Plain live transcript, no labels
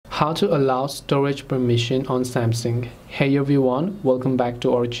How to allow storage permission on Samsung. Hey everyone, welcome back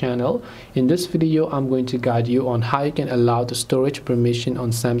to our channel. In this video I'm going to guide you on how you can allow the storage permission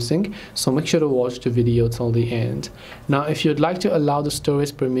on Samsung, so make sure to watch the video till the end. Now if you'd like to allow the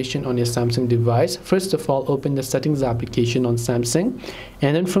storage permission on your Samsung device, first of all open the settings application on Samsung,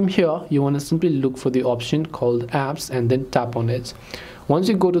 and then from here you want to simply look for the option called apps and then tap on it. Once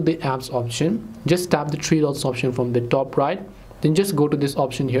you go to the apps option, just tap the three dots option from the top right. Then just go to this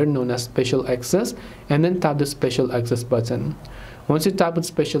option here known as special access and then tap the special access button. Once you tap on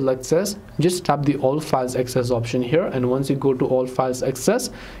special access, just tap the all files access option here, and once you go to all files access,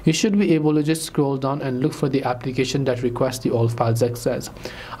 you should be able to just scroll down and look for the application that requests the all files access.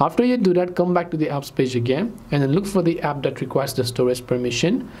 After you do that, come back to the apps page again and then look for the app that requires the storage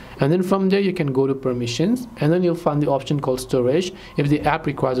permission, and then from there you can go to permissions and then you'll find the option called storage if the app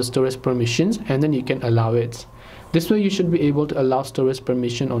requires the storage permissions, and then you can allow it. This way you should be able to allow storage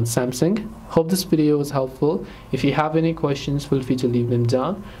permission on Samsung. Hope this video was helpful. If you have any questions, feel free to leave them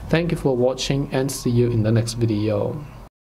down. Thank you for watching and see you in the next video.